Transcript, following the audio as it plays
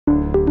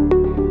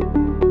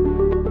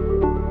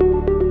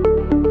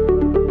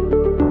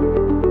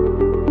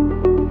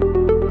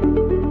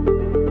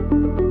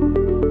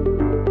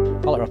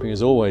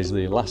is always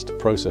the last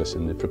process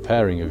in the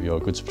preparing of your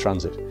goods for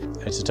transit.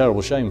 It's a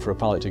terrible shame for a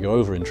pallet to go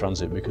over in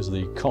transit because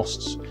the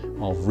costs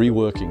of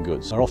reworking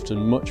goods are often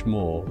much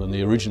more than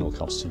the original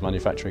costs of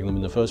manufacturing them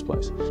in the first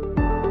place.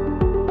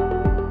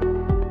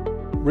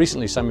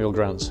 Recently, Samuel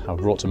Grants have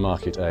brought to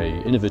market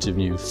an innovative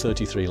new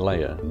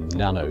 33-layer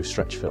nano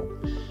stretch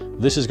film.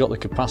 This has got the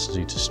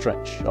capacity to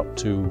stretch up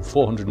to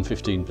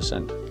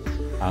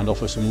 415% and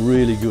offer some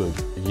really good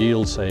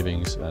yield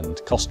savings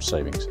and cost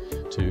savings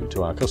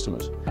to our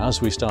customers.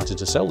 As we started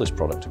to sell this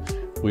product,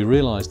 we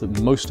realised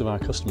that most of our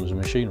customers'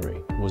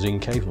 machinery was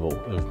incapable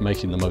of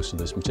making the most of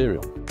this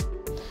material.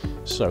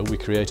 So we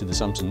created the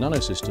Samson Nano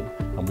system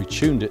and we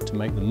tuned it to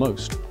make the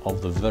most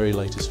of the very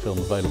latest film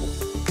available.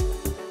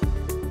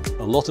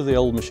 A lot of the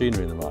old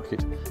machinery in the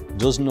market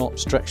does not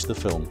stretch the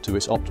film to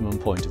its optimum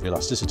point of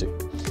elasticity.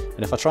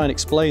 And if I try and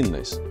explain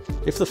this,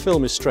 if the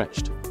film is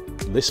stretched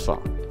this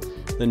far,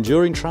 then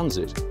during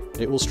transit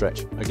it will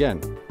stretch again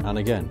and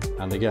again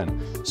and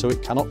again, so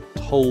it cannot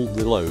hold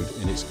the load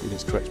in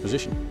its correct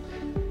position.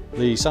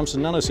 The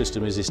Samson Nano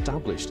system is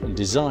established and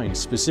designed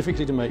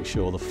specifically to make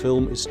sure the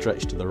film is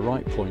stretched to the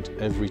right point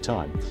every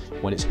time.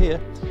 When it's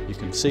here, you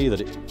can see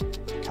that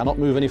it cannot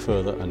move any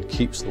further and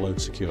keeps the load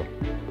secure.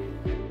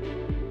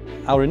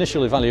 Our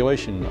initial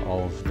evaluation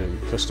of the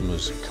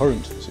customer's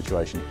current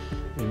situation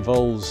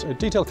involves a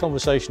detailed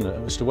conversation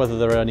as to whether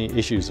there are any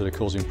issues that are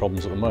causing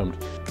problems at the moment.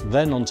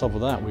 Then on top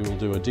of that we will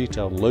do a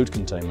detailed load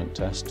containment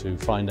test to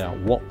find out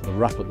what the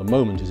wrap at the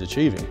moment is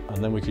achieving,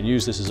 and then we can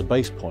use this as a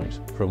base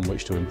point from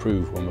which to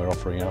improve when we're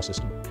offering our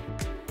system.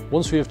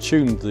 Once we have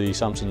tuned the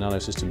Samson Nano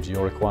system to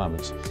your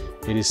requirements,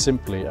 it is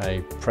simply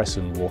a press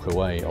and walk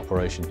away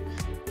operation.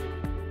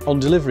 On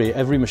delivery,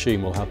 every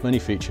machine will have many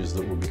features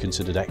that will be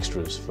considered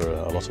extras for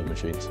a lot of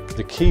machines.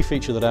 The key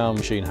feature that our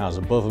machine has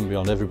above and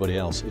beyond everybody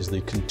else is the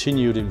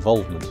continued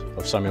involvement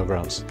of Samuel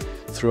Grants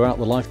throughout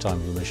the lifetime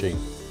of the machine.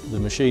 The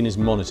machine is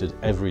monitored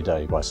every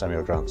day by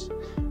Samuel Grants,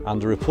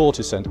 and the report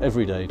is sent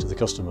every day to the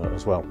customer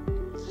as well.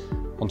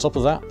 On top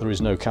of that, there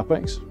is no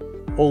capex.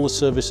 All the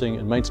servicing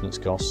and maintenance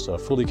costs are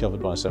fully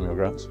covered by Samuel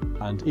Grants,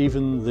 and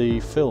even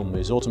the film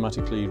is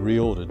automatically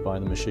reordered by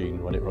the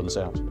machine when it runs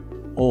out,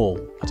 all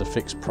at a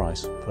fixed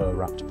price per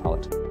wrapped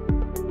pallet.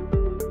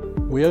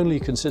 We only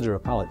consider a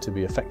pallet to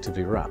be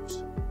effectively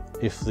wrapped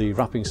if the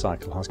wrapping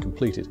cycle has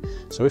completed.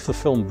 So if the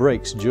film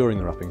breaks during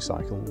the wrapping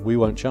cycle, we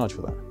won't charge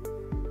for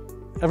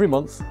that. Every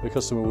month, the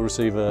customer will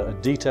receive a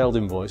detailed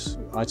invoice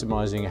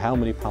itemising how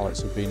many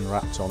pallets have been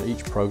wrapped on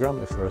each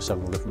programme, if there are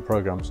several different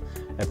programmes,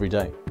 every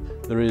day.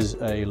 There is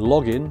a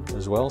login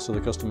as well, so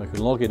the customer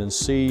can log in and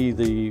see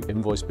the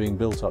invoice being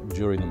built up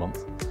during the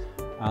month.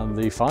 And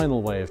the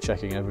final way of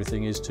checking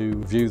everything is to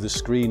view the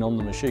screen on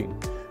the machine,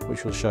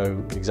 which will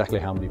show exactly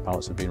how many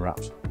pallets have been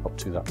wrapped up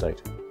to that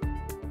date.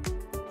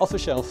 Off the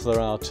shelf there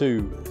are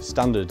two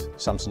standard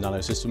Samson Nano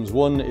systems.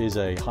 One is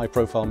a high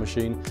profile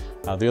machine,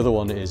 the other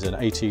one is an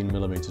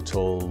 18mm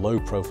tall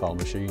low profile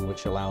machine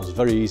which allows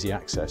very easy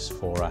access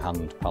for a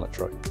hand pallet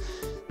truck.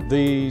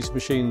 These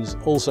machines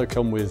also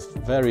come with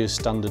various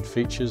standard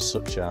features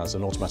such as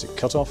an automatic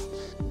cut-off,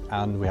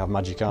 and we have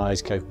magic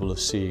eyes capable of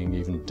seeing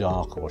even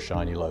dark or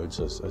shiny loads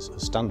as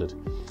standard.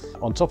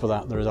 On top of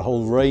that, there is a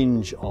whole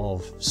range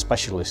of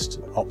specialist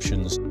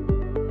options.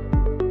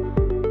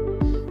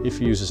 If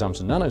you use a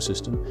Samson Nano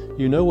system,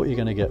 you know what you're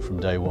going to get from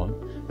day one,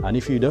 and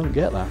if you don't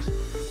get that,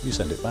 you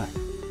send it back.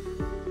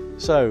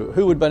 So,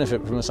 who would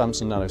benefit from a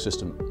Samson Nano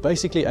system?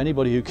 Basically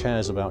anybody who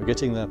cares about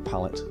getting their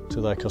pallet to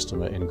their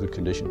customer in good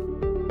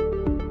condition.